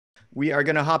We are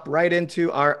going to hop right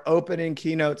into our opening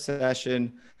keynote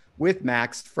session with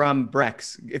Max from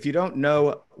Brex. If you don't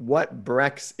know what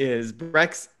Brex is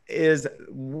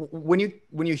when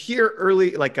you hear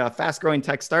early like a fast-growing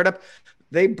tech startup,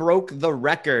 they broke the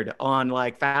record on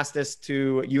like fastest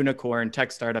to unicorn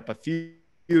tech startup a few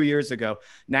years ago.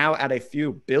 Now at a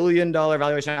few billion-dollar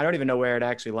valuation, I don't even know where it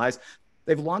actually lies.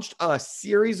 They've launched a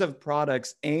series of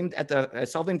products aimed at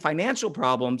solving financial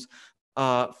problems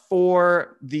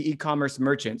for the e-commerce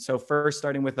merchant. So first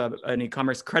starting with an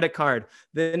e-commerce credit card,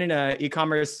 then in an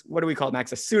e-commerce, what do we call it,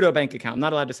 Max? A pseudo bank account. I'm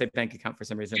not allowed to say bank account for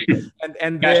some reason.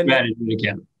 And Cash then, management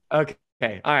account.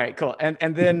 okay. All right, cool.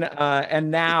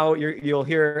 And now you'll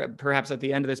hear perhaps at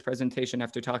the end of this presentation,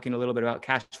 after talking a little bit about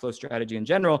cash flow strategy in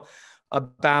general,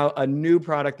 about a new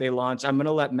product they launched. I'm going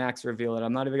to let Max reveal it.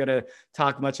 I'm not even going to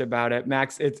talk much about it.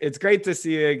 Max, it's great to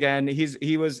see you again.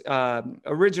 He was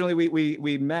originally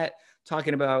we met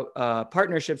talking about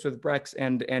partnerships with Brex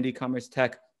and e-commerce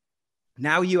tech.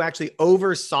 Now you actually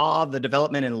oversaw the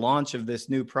development and launch of this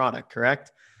new product,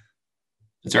 correct?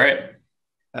 That's right.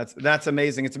 That's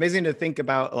amazing. It's amazing to think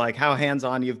about like how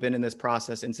hands-on you've been in this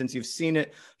process. And since you've seen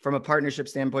it from a partnership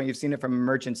standpoint, you've seen it from a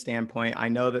merchant standpoint, I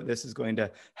know that this is going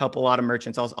to help a lot of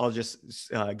merchants. I'll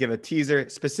just give a teaser,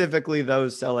 specifically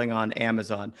those selling on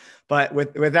Amazon. But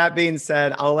with that being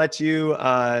said, I'll let you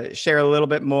share a little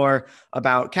bit more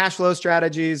about cash flow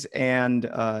strategies and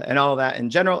all of that in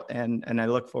general. And I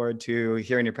look forward to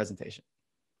hearing your presentation.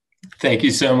 Thank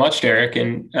you so much, Derek.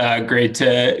 And great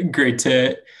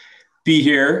to be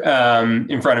here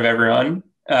in front of everyone.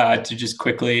 To just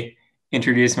quickly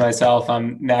introduce myself,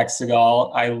 I'm Max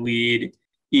Segall. I lead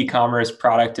e-commerce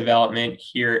product development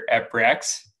here at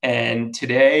Brex. And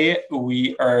today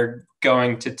we are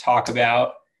going to talk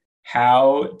about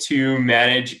how to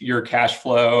manage your cash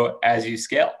flow as you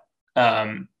scale.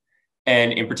 And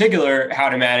in particular, how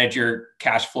to manage your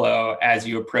cash flow as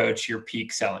you approach your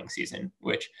peak selling season,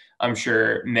 which I'm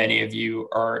sure many of you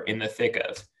are in the thick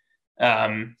of.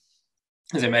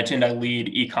 As I mentioned, I lead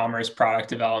e-commerce product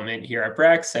development here at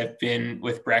Brex. I've been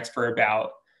with Brex for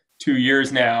about 2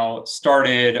 years now,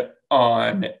 started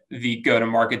on the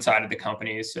go-to-market side of the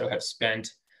company, so have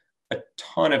spent a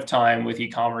ton of time with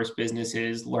e-commerce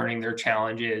businesses, learning their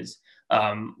challenges,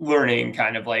 learning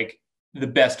kind of like the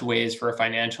best ways for a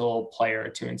financial player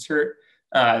to insert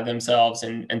themselves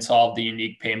and solve the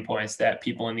unique pain points that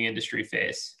people in the industry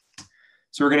face.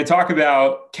 So we're going to talk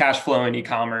about cash flow in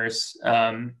e-commerce,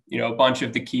 a bunch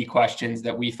of the key questions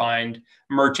that we find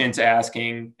merchants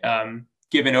asking,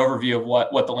 give an overview of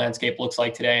what the landscape looks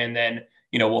like today, and then,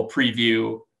 we'll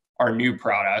preview our new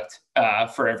product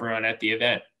for everyone at the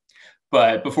event.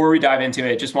 But before we dive into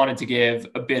it, just wanted to give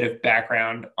a bit of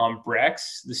background on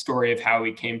Brex, the story of how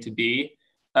we came to be,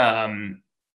 and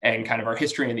kind of our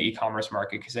history in the e-commerce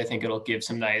market, because I think it'll give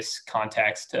some nice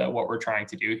context to what we're trying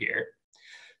to do here.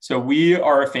 So we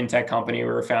are a fintech company. We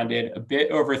were founded a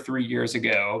bit over 3 years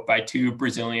ago by two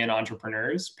Brazilian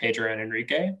entrepreneurs, Pedro and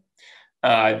Enrique.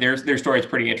 Their story is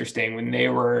pretty interesting. When they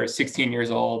were 16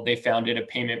 years old, they founded a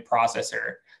payment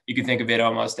processor. You can think of it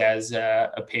almost as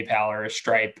a PayPal or a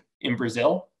Stripe in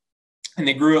Brazil. And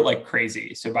they grew it like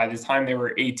crazy. So by the time they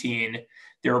were 18,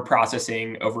 they were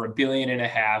processing over $1.5 billion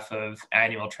of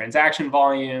annual transaction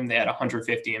volume. They had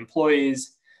 150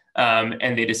 employees.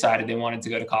 And they decided they wanted to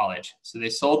go to college. So they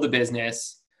sold the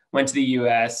business, went to the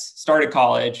US, started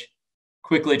college,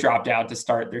 quickly dropped out to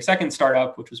start their second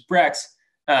startup, which was Brex.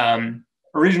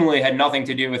 Originally had nothing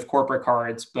to do with corporate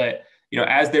cards, but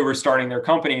as they were starting their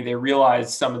company, they realized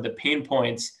some of the pain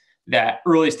points that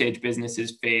early stage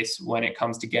businesses face when it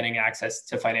comes to getting access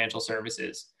to financial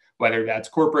services, whether that's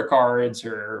corporate cards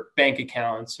or bank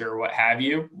accounts or what have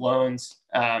you, loans.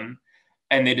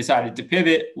 And they decided to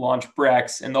pivot, launch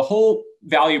Brex. And the whole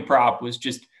value prop was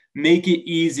just make it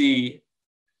easy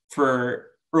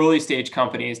for early stage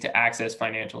companies to access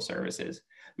financial services.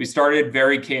 We started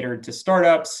very catered to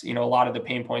startups. A lot of the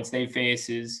pain points they face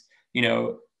is,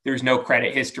 there's no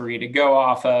credit history to go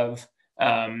off of.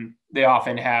 They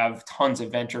often have tons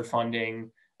of venture funding.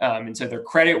 And so they're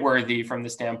credit worthy from the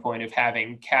standpoint of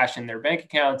having cash in their bank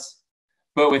accounts.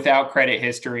 But without credit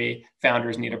history,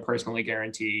 founders need to personally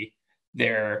guarantee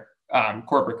their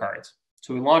corporate cards.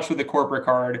 So we launched with a corporate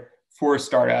card for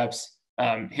startups,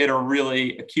 hit a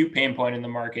really acute pain point in the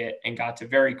market and got to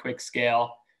very quick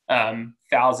scale,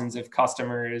 thousands of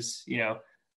customers,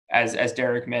 as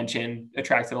Derek mentioned,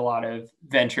 attracted a lot of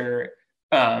venture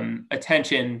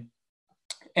attention.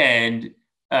 And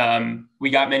we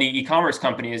got many e-commerce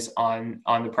companies on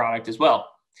the product as well.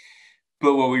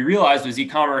 But what we realized was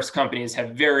e-commerce companies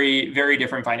have very, very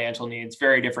different financial needs,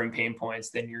 very different pain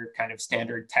points than your kind of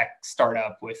standard tech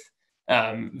startup with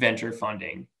venture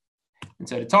funding. And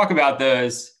so to talk about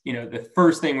those, the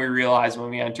first thing we realized when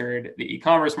we entered the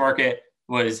e-commerce market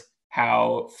was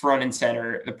how front and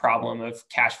center the problem of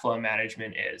cash flow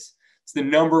management is. It's the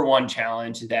number one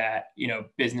challenge that,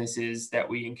 businesses that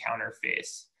we encounter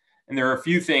face. And there are a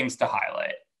few things to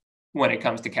highlight when it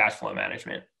comes to cash flow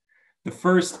management. The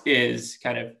first is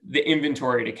kind of the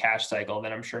inventory to cash cycle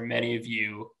that I'm sure many of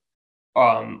you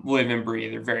live and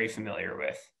breathe are very familiar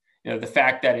with. The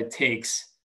fact that it takes,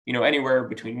 anywhere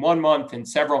between 1 month and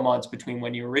several months between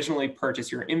when you originally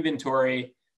purchase your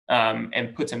inventory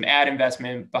and put some ad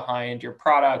investment behind your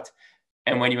product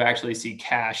and when you actually see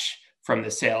cash from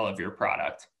the sale of your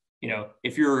product.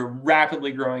 If you're a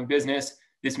rapidly growing business,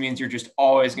 this means you're just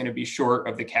always going to be short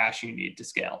of the cash you need to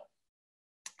scale.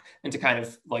 And to kind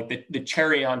of like the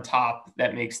cherry on top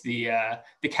that makes the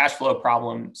cash flow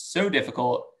problem so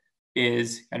difficult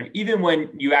is kind of even when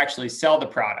you actually sell the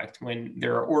product, when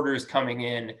there are orders coming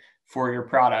in for your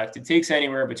product, it takes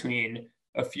anywhere between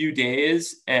a few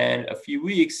days and a few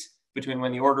weeks between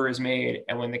when the order is made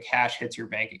and when the cash hits your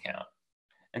bank account.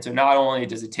 And so not only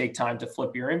does it take time to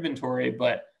flip your inventory,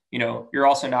 but you're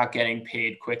also not getting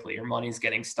paid quickly. Your money's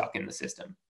getting stuck in the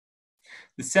system.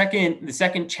 The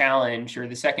second challenge or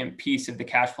the second piece of the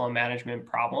cash flow management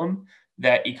problem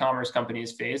that e-commerce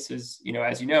companies face is,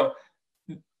 as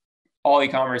all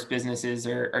e-commerce businesses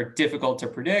are difficult to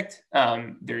predict.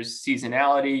 There's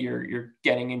seasonality. You're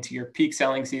getting into your peak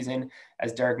selling season.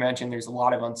 As Derek mentioned, there's a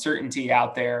lot of uncertainty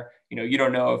out there. You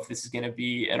don't know if this is going to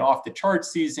be an off the chart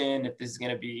season, if this is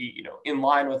going to be, in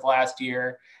line with last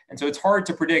year. And so it's hard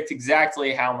to predict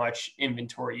exactly how much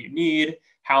inventory you need,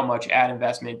 how much ad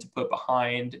investment to put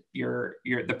behind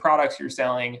the products you're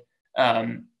selling.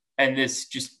 And this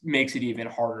just makes it even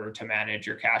harder to manage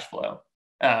your cash flow.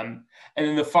 And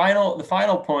then the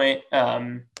final point,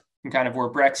 and kind of where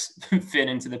Brex fit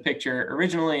into the picture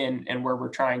originally, and where we're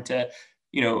trying to,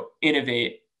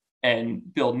 innovate and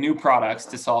build new products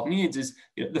to solve needs is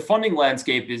the funding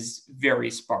landscape is very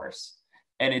sparse.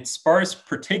 And it's sparse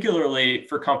particularly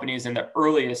for companies in the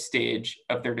earliest stage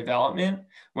of their development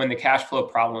when the cash flow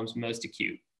problem is most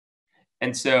acute.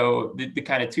 And so the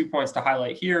kind of 2 points to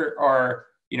highlight here are,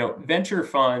 venture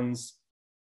funds,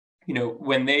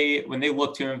 when they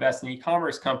look to invest in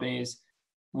e-commerce companies,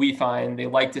 we find they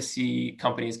like to see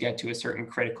companies get to a certain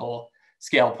critical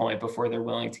scale point before they're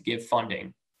willing to give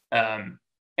funding.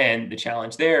 And the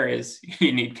challenge there is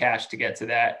you need cash to get to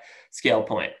that scale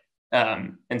point.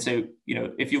 And so,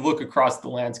 if you look across the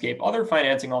landscape, other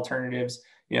financing alternatives,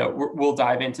 we'll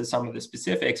dive into some of the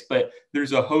specifics, but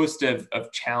there's a host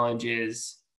of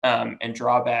challenges and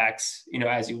drawbacks,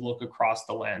 as you look across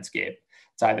the landscape.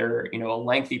 It's either, a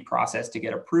lengthy process to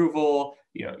get approval,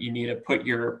 you need to put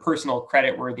your personal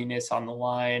credit worthiness on the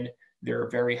line. There are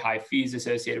very high fees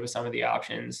associated with some of the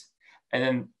options. And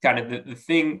then kind of the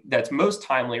thing that's most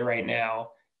timely right now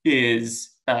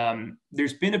is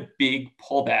there's been a big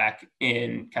pullback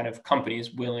in kind of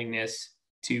companies' willingness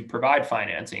to provide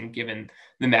financing given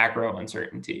the macro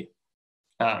uncertainty,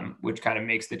 which kind of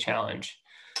makes the challenge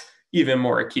even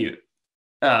more acute.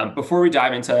 Before we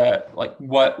dive into like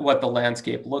what the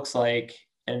landscape looks like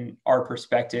and our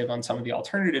perspective on some of the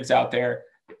alternatives out there,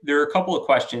 there are a couple of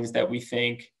questions that we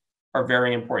think are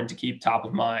very important to keep top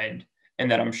of mind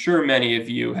and that I'm sure many of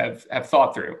you have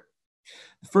thought through.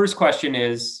 The first question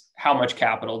is, how much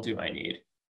capital do I need?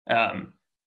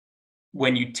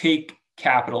 When you take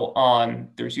capital on,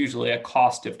 there's usually a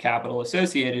cost of capital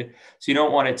associated. So you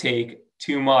don't want to take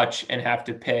too much and have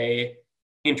to pay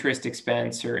interest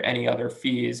expense or any other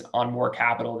fees on more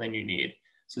capital than you need.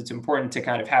 So it's important to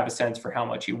kind of have a sense for how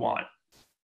much you want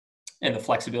and the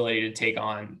flexibility to take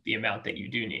on the amount that you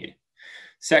do need.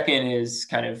 Second is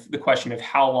kind of the question of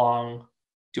how long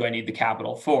do I need the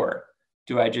capital for?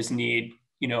 Do I just need,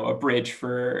 a bridge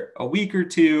for a week or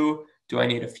two? Do I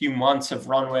need a few months of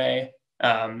runway?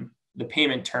 The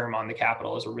payment term on the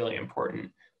capital is a really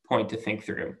important point to think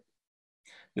through.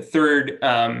 The third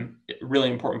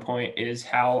really important point is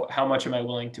how much am I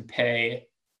willing to pay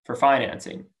for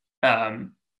financing?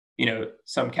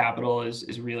 Some capital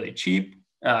is really cheap,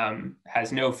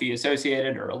 has no fee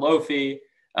associated or a low fee.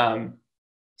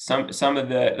 Some of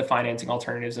the financing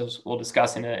alternatives, as we'll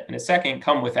discuss in a second,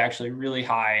 come with actually really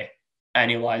high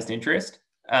annualized interest.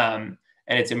 And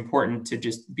it's important to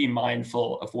just be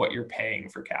mindful of what you're paying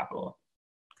for capital.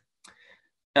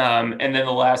 And then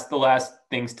the last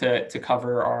things to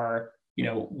cover are,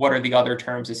 what are the other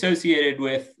terms associated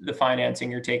with the financing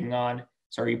you're taking on?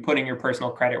 So are you putting your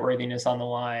personal credit worthiness on the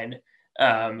line?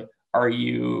 Do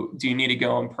you need to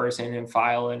go in person and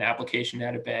file an application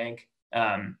at a bank?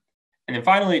 And then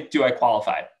finally, do I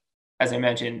qualify? as I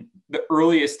mentioned, the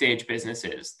earliest stage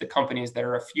businesses, the companies that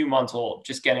are a few months old,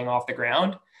 just getting off the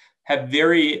ground, have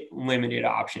very limited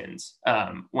options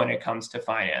when it comes to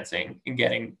financing and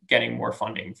getting more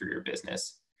funding for your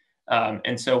business.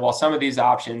 And so while some of these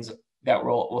options that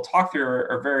we'll talk through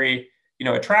are very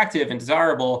attractive and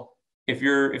desirable, if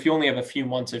you only have a few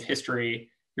months of history,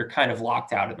 you're kind of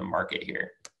locked out of the market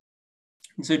here.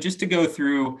 And so just to go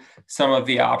through some of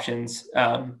the options,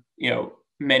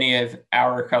 many of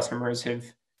our customers have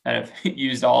kind of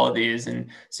used all of these, and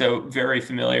so very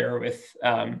familiar with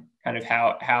kind of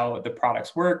how the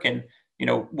products work and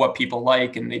what people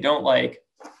like and they don't like.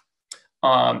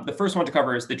 The first one to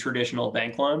cover is the traditional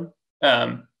bank loan.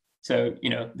 So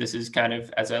this is kind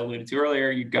of, as I alluded to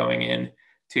earlier, you're going in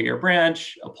to your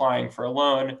branch, applying for a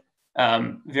loan.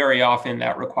 Very often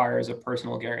that requires a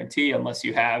personal guarantee unless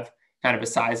you have kind of a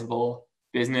sizable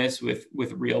business with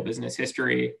real business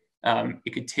history.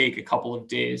 It could take a couple of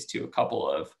days to a couple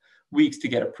of weeks to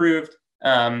get approved.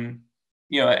 And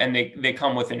they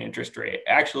come with an interest rate.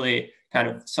 Actually, kind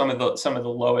of some of the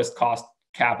lowest cost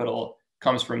capital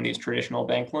comes from these traditional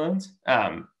bank loans.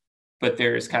 But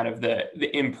there's kind of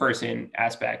the in-person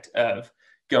aspect of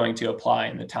going to apply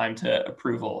and the time to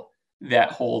approval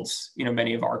that holds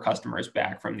many of our customers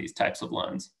back from these types of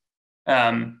loans.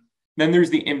 Then there's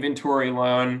the inventory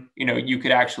loan. You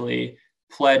could actually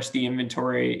pledge the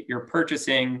inventory you're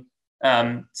purchasing,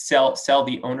 sell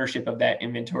the ownership of that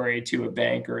inventory to a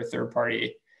bank or a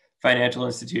third-party financial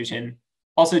institution.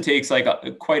 Also takes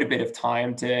quite a bit of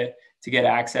time to get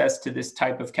access to this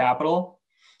type of capital.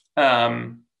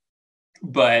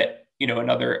 But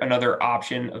another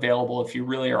option available if you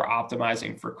really are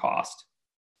optimizing for cost.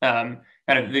 Kind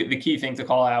of the key thing to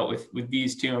call out with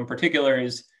these two in particular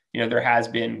is there has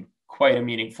been quite a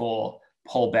meaningful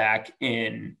pullback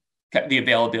in the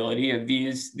availability of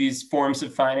these forms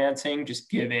of financing, just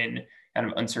given kind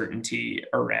of uncertainty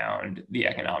around the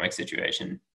economic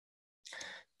situation.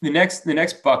 The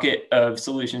next bucket of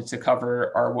solutions to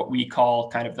cover are what we call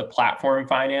kind of the platform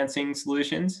financing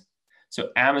solutions. So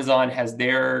Amazon has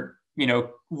their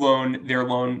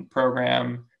loan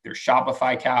program, their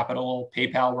Shopify Capital,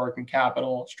 PayPal Working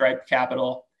Capital, Stripe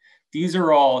Capital. These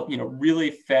are all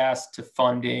really fast to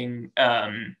funding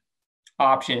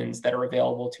options that are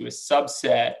available to a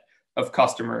subset of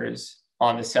customers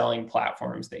on the selling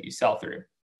platforms that you sell through.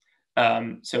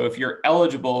 So if you're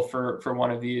eligible for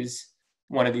one of these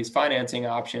financing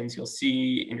options, you'll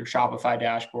see in your Shopify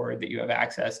dashboard that you have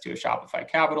access to a Shopify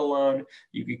Capital loan.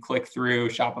 You can click through.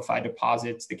 Shopify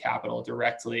deposits the capital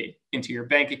directly into your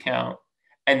bank account.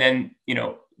 And then,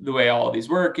 the way all of these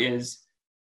work is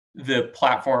the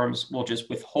platforms will just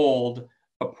withhold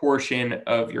a portion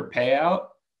of your payout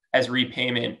as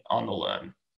repayment on the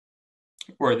loan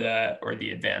or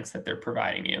the advance that they're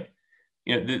providing you.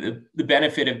 The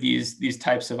benefit of these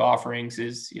types of offerings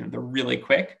is, they're really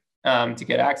quick to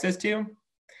get access to.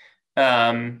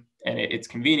 And it's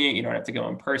convenient. You don't have to go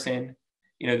in person.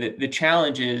 The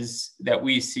challenges that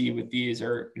we see with these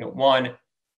are, one,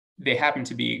 they happen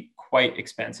to be quite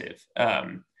expensive.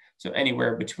 So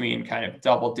anywhere between kind of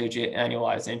double-digit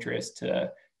annualized interest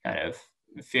to kind of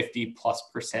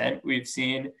 50+% we've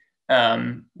seen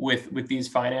with these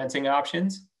financing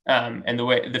options. And the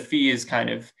way the fee is kind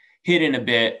of hidden a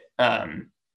bit.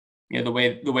 The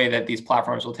way that these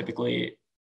platforms will typically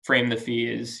frame the fee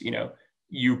is,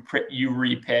 you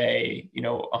repay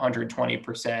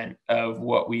 120% of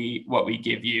what we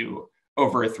give you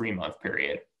over a 3-month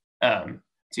period.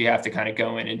 So you have to kind of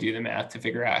go in and do the math to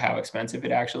figure out how expensive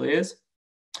it actually is.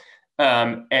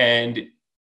 And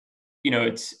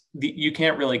you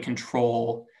can't really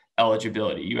control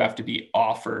eligibility. You have to be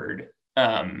offered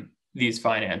these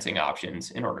financing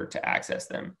options in order to access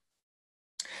them.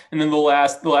 And then the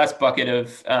last bucket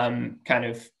of kind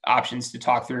of options to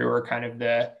talk through are kind of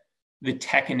the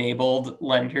tech-enabled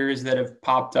lenders that have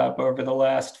popped up over the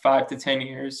last 5 to 10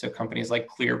 years. So companies like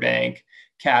Clearbank,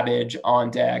 Cabbage,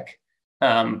 OnDeck,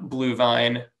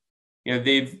 Bluevine,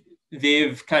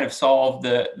 they've kind of solved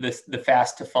the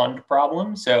fast to fund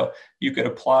problem. So you could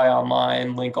apply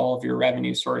online, link all of your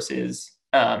revenue sources,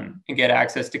 and get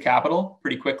access to capital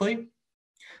pretty quickly.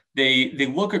 They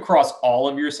look across all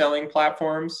of your selling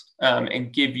platforms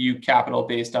and give you capital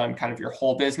based on kind of your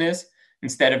whole business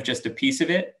instead of just a piece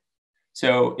of it.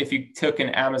 So if you took an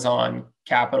Amazon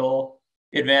capital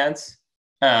advance,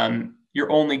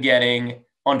 you're only getting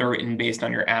underwritten based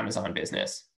on your Amazon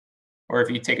business. Or if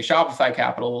you take a Shopify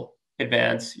capital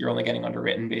advance, you're only getting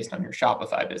underwritten based on your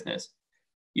Shopify business.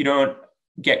 You don't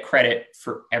get credit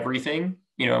for everything.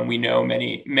 And we know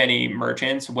many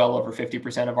merchants, well over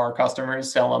 50% of our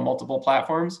customers sell on multiple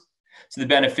platforms. So the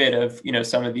benefit of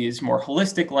some of these more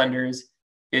holistic lenders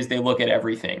is they look at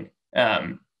everything,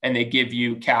 and they give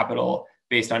you capital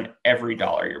based on every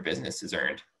dollar your business has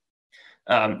earned.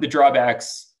 The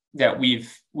drawbacks that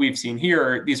we've seen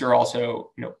here, these are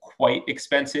also quite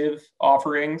expensive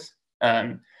offerings.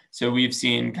 So we've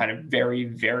seen kind of very,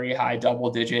 very high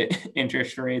double-digit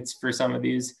interest rates for some of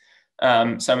these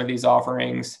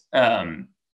offerings, and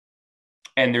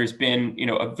there's been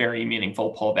a very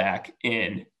meaningful pullback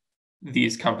in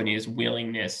these companies'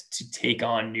 willingness to take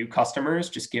on new customers,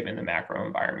 just given the macro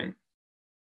environment.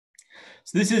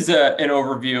 So this is an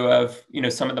overview of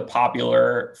some of the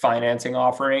popular financing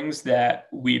offerings that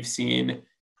we've seen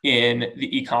in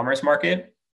the e-commerce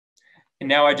market. And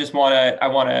now I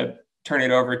want to turn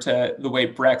it over to the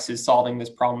way Brex is solving this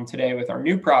problem today with our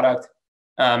new product,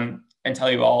 and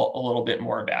tell you all a little bit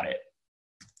more about it.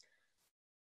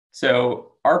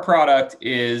 So our product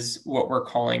is what we're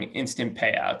calling instant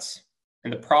payouts.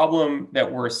 And the problem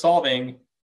that we're solving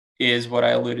is what I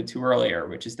alluded to earlier,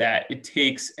 which is that it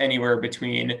takes anywhere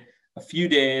between a few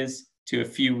days to a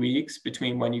few weeks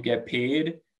between when you get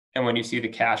paid and when you see the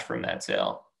cash from that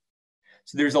sale.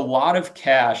 So there's a lot of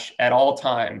cash at all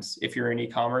times if you're an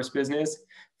e-commerce business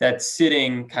that's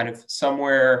sitting kind of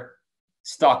somewhere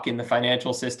stuck in the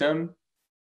financial system,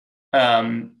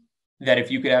 that if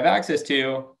you could have access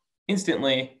to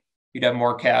instantly, you'd have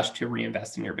more cash to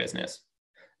reinvest in your business.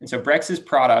 And so Brex's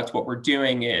product, what we're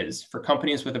doing is for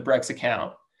companies with a Brex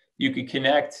account, you could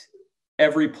connect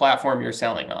every platform you're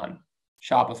selling on: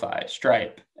 Shopify,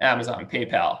 Stripe, Amazon,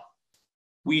 PayPal.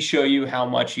 We show you how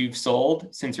much you've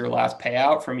sold since your last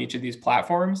payout from each of these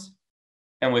platforms.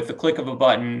 And with the click of a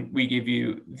button, we give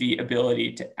you the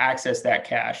ability to access that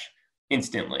cash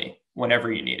instantly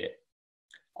whenever you need it.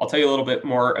 I'll tell you a little bit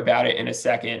more about it in a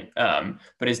second.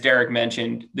 But as Derek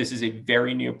mentioned, this is a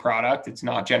very new product. It's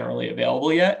not generally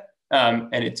available yet. And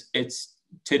it's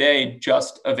today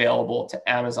just available to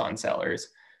Amazon sellers.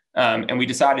 And we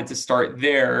decided to start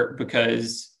there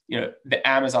because the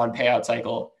Amazon payout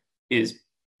cycle is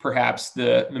perhaps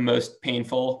the most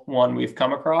painful one we've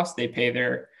come across. They pay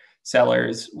their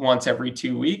sellers once every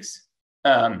 2 weeks.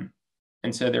 And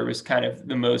so there was kind of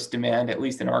the most demand, at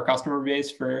least in our customer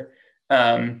base, for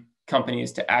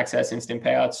companies to access instant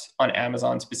payouts on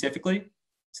Amazon specifically.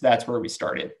 So that's where we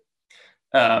started.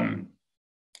 But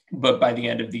by the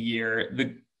end of the year,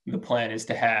 the plan is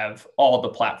to have all the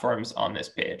platforms on this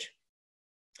page.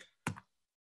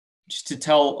 Just to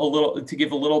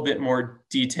give a little bit more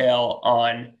detail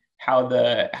on how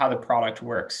the product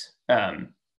works. So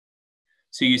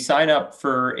you sign up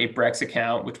for a Brex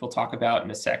account, which we'll talk about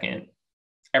in a second.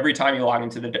 Every time you log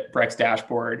into the Brex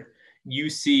dashboard, you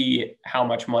see how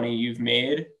much money you've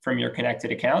made from your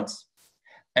connected accounts.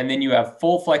 And then you have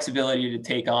full flexibility to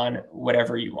take on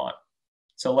whatever you want.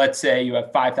 So let's say you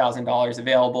have $5,000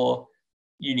 available.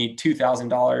 You need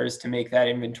 $2,000 to make that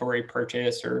inventory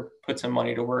purchase or put some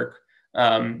money to work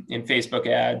in Facebook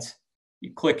ads.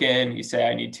 You click in, you say,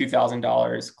 I need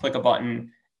 $2,000, click a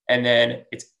button, and then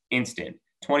it's instant.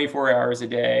 24 hours a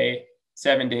day,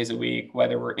 7 days a week,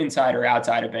 whether we're inside or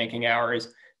outside of banking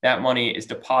hours, that money is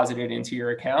deposited into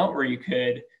your account where you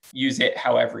could use it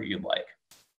however you'd like.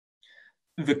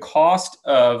 The cost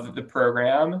of the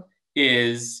program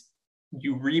is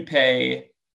you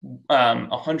repay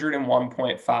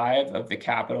 101.5 of the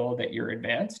capital that you're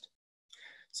advanced.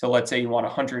 So let's say you want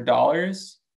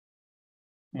 $100.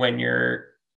 When your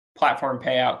platform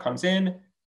payout comes in,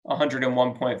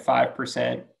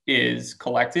 101.5% is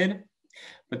collected.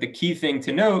 But the key thing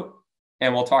to note,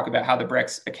 and we'll talk about how the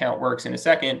Brex account works in a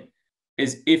second,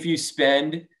 is if you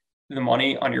spend the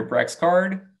money on your Brex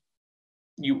card,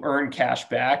 you earn cash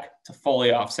back to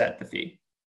fully offset the fee.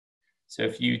 So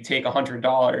if you take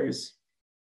 $100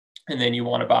 and then you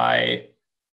want to buy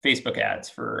Facebook ads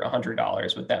for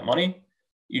 $100 with that money,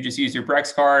 you just use your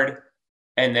Brex card,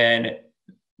 and then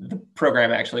the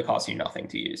program actually costs you nothing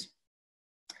to use.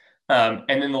 And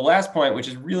then the last point, which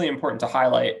is really important to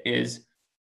highlight, is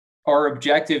our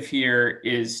objective here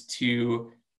is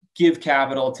to give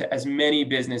capital to as many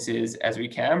businesses as we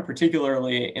can,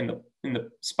 particularly in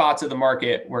the spots of the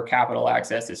market where capital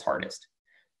access is hardest.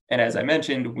 And as I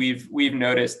mentioned, we've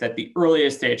noticed that the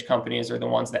earliest stage companies are the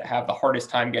ones that have the hardest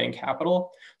time getting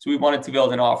capital. So we wanted to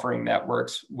build an offering that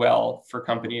works well for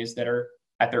companies that are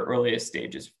at their earliest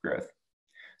stages of growth.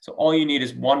 So all you need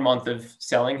is 1 month of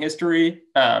selling history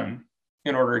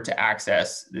in order to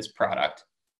access this product.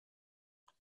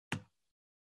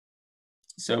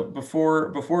 So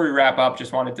before we wrap up,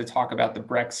 just wanted to talk about the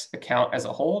Brex account as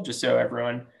a whole, just so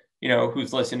everyone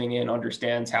who's listening in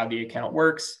understands how the account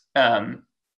works.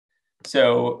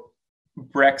 So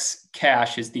Brex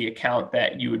Cash is the account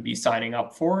that you would be signing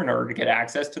up for in order to get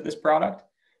access to this product. It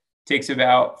takes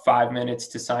about 5 minutes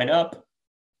to sign up.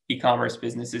 E-commerce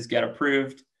businesses get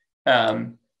approved.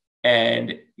 And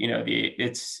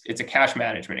it's a cash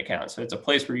management account. So it's a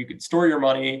place where you could store your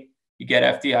money. You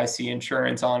get FDIC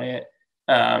insurance on it.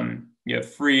 You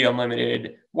have free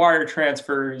unlimited wire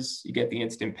transfers. You get the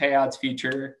instant payouts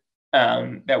feature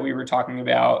that we were talking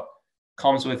about.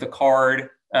 Comes with a card,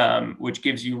 which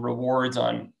gives you rewards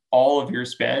on all of your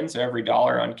spend. So every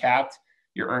dollar uncapped,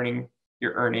 you're earning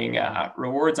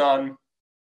rewards on.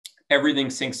 Everything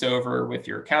syncs over with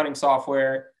your accounting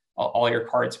software, all your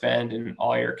card spend and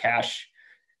all your cash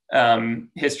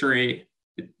history.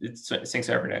 It syncs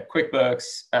over to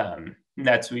QuickBooks,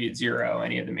 NetSuite, Xero,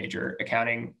 any of the major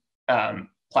accounting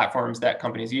platforms that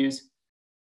companies use.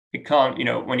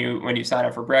 When you sign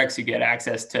up for Brex, you get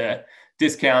access to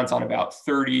discounts on about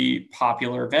 30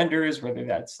 popular vendors, whether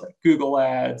that's like Google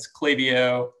Ads,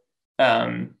 Klaviyo,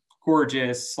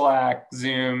 Gorgeous, Slack,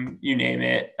 Zoom, you name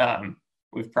it.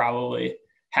 We've probably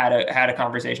had a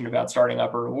conversation about starting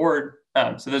up a reward.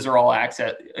 So those are all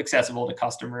accessible to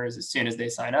customers as soon as they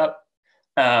sign up.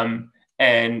 And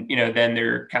then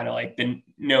they're kind of like the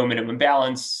no minimum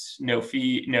balance, no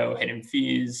fee, no hidden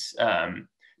fees,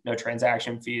 no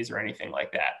transaction fees or anything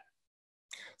like that.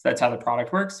 So that's how the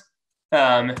product works.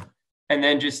 And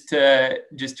then just to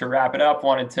wrap it up,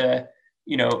 wanted to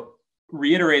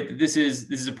reiterate that this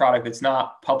is a product that's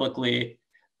not publicly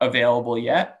available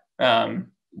yet.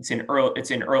 It's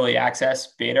in early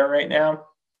access beta right now.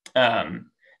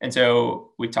 And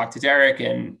so we talked to Derek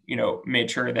and made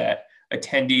sure that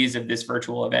attendees of this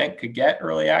virtual event could get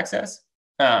early access.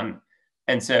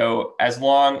 And so as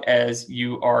long as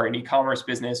you are an e-commerce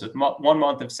business with 1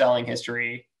 month of selling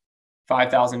history,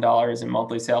 $5,000 in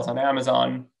monthly sales on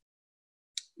Amazon,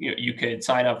 you could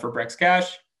sign up for Brex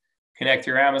Cash, connect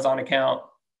your Amazon account,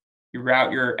 you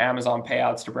route your Amazon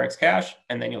payouts to Brex Cash,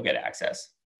 and then you'll get access.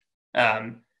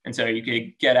 And so you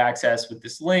could get access with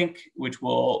this link, which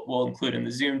we'll include in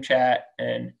the Zoom chat,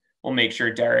 and we'll make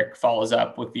sure Derek follows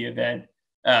up with the event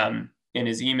in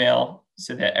his email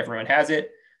so that everyone has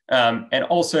it. And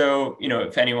also,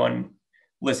 if anyone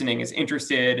listening is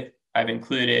interested, I've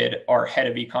included our head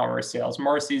of e-commerce sales,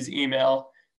 Marcy's email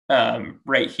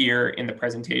right here in the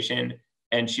presentation,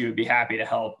 and she would be happy to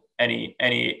help any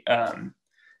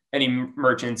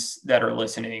merchants that are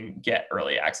listening get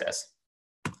early access.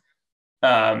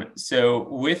 So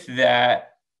with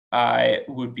that, I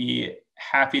would be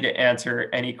happy to answer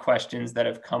any questions that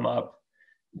have come up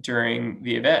during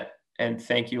the event. And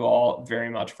thank you all very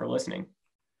much for listening.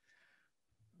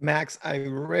 Max, I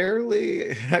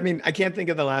can't think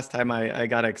of the last time I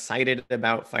got excited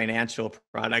about financial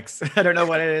products. I don't know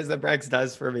what it is that Brex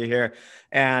does for me here.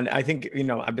 And I think,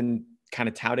 I've been kind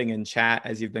of touting in chat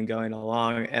as you've been going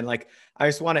along. And I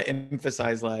just want to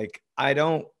emphasize, I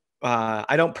don't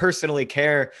personally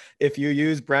care if you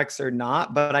use Brex or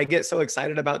not, but I get so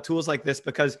excited about tools like this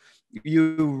because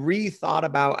you rethought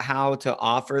about how to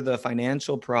offer the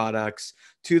financial products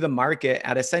to the market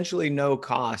at essentially no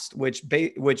cost, which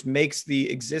makes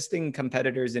the existing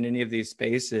competitors in any of these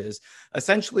spaces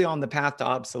essentially on the path to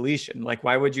obsolescence.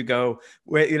 Why would you go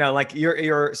with,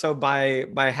 so by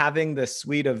having this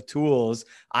suite of tools,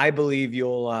 I believe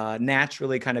you'll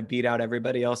naturally kind of beat out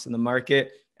everybody else in the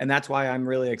market. And that's why I'm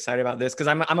really excited about this, because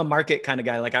I'm a market kind of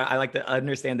guy. I like to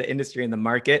understand the industry and the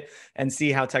market and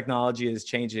see how technology is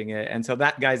changing it. And so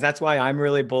that's why I'm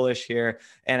really bullish here.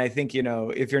 And I think,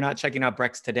 if you're not checking out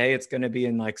Brex today, it's going to be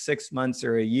in 6 months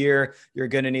or a year. You're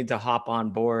going to need to hop on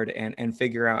board and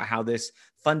figure out how this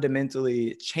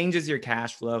fundamentally changes your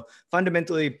cash flow,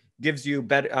 fundamentally gives you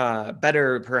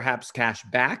better perhaps cash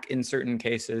back in certain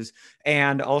cases.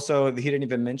 And also, he didn't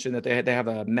even mention that they have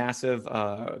a massive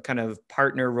kind of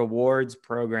partner rewards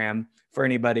program for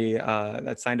anybody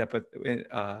that signed up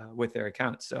with their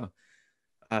account. So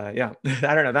yeah,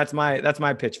 I don't know. That's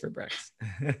my pitch for Brex.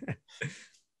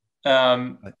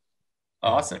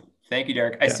 Awesome. Thank you,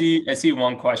 Derek. I see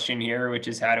one question here, which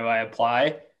is, how do I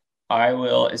apply? I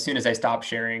will, as soon as I stop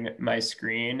sharing my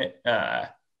screen,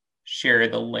 share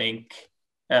the link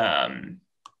on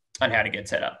how to get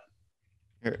set up.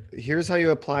 Here's how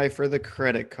you apply for the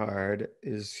credit card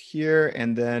is here.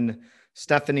 And then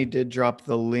Stephanie did drop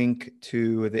the link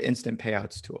to the instant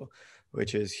payouts tool,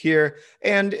 which is here.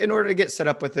 And in order to get set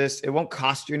up with this, it won't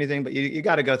cost you anything, but you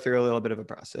got to go through a little bit of a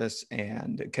process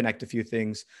and connect a few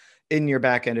things in your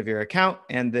back end of your account.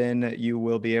 And then you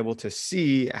will be able to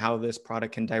see how this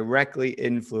product can directly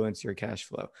influence your cash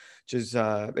flow, which is,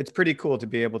 it's pretty cool to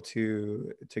be able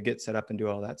to get set up and do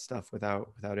all that stuff without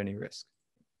any risk.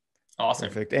 Awesome.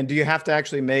 Perfect. And do you have to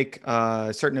actually make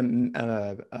a certain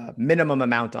minimum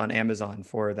amount on Amazon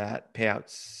for that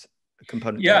payouts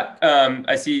component to Yeah, work?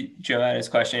 I see Joanna's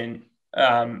question.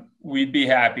 We'd be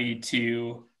happy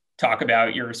to talk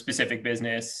about your specific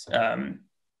business.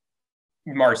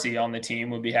 Marcy on the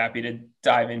team would be happy to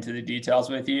dive into the details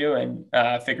with you and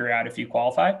figure out if you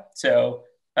qualify. So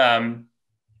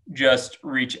just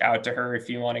reach out to her if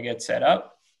you want to get set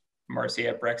up, Marcy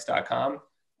at Brex.com,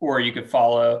 or you could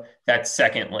follow that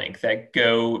second link, that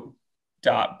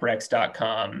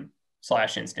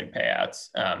go.brex.com/instant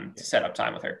payouts to set up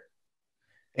time with her.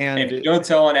 And if you don't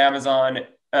sell on Amazon,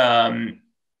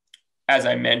 as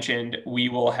I mentioned, we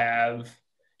will have,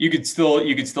 you could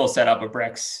still set up a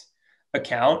Brex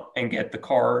account and get the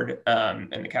card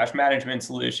and the cash management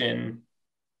solution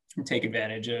and take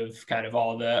advantage of kind of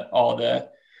all the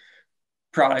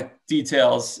product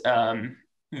details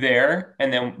there.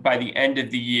 And then by the end of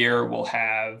the year, we'll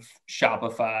have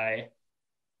Shopify,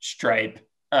 Stripe,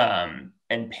 and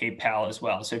PayPal as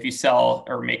well. So if you sell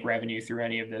or make revenue through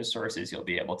any of those sources, you'll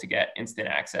be able to get instant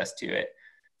access to it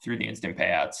through the instant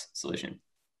payouts solution.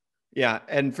 Yeah.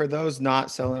 And for those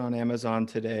not selling on Amazon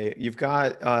today, you've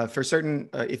got for certain,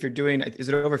 if you're doing, is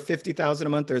it over 50,000 a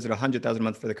month or is it 100,000 a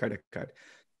month for the credit card?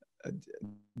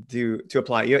 To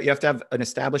apply, you have to have an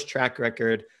established track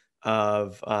record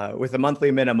of with a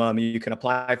monthly minimum. You can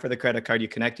apply for the credit card. You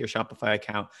connect your Shopify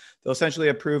account. They'll essentially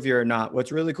approve you or not.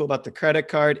 What's really cool about the credit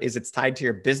card is it's tied to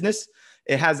your business.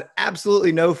 It has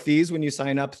absolutely no fees when you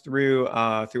sign up through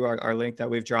our link that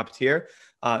we've dropped here.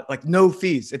 Like no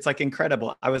fees. It's like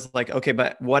incredible. I was like, okay,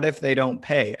 but what if they don't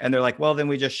pay? And they're like, well, then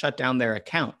we just shut down their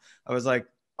account. I was like,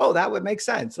 oh, that would make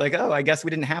sense. Like, oh, I guess we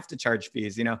didn't have to charge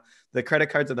fees. You know, the credit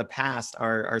cards of the past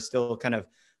are still kind of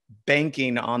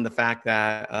banking on the fact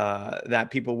that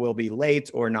that people will be late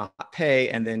or not pay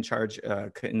and then charge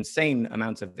insane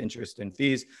amounts of interest and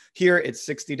fees. Here, it's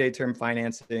 60-day term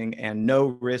financing and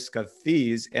no risk of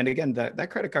fees. And again,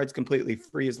 that credit card's completely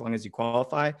free as long as you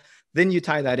qualify. Then you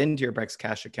tie that into your Brex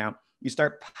Cash account. You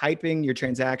start piping your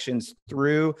transactions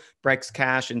through Brex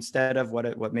Cash instead of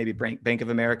what maybe Bank of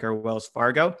America or Wells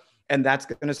Fargo. And that's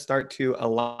going to start to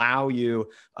allow you,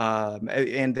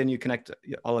 and then you connect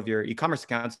all of your e-commerce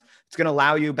accounts. It's going to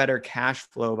allow you better cash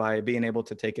flow by being able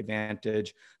to take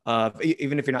advantage of,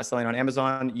 even if you're not selling on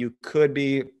Amazon, you could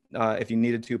be, if you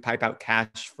needed to, pipe out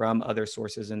cash from other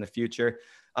sources in the future.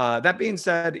 That being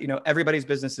said, you know, everybody's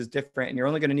business is different and you're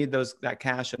only going to need that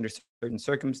cash under certain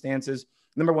circumstances.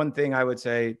 Number one thing I would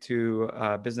say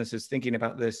to businesses thinking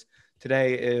about this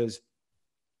today is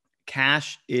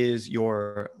cash is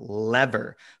your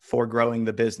lever for growing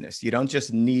the business. You don't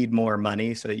just need more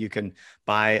money so that you can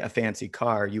buy a fancy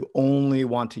car. You only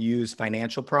want to use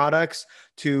financial products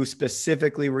to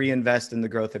specifically reinvest in the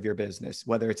growth of your business,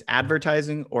 whether it's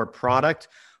advertising or product,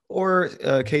 or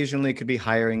occasionally it could be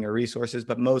hiring or resources,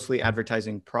 but mostly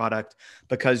advertising product,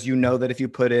 because you know that if you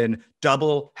put in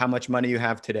double how much money you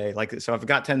have today, like, so if I've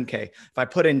got 10K, if I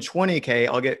put in 20K,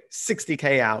 I'll get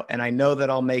 60K out and I know that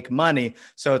I'll make money.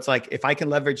 So it's like, if I can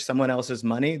leverage someone else's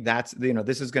money, that's, you know,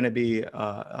 this is going to be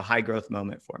a high growth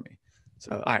moment for me.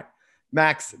 So, all right.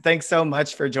 Max, thanks so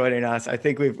much for joining us. I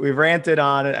think we've ranted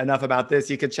on enough about this.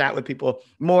 You could chat with people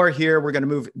more here. We're going to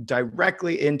move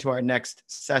directly into our next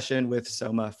session with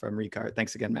Soma from Recart.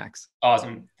 Thanks again, Max.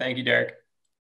 Awesome. Thank you, Derek.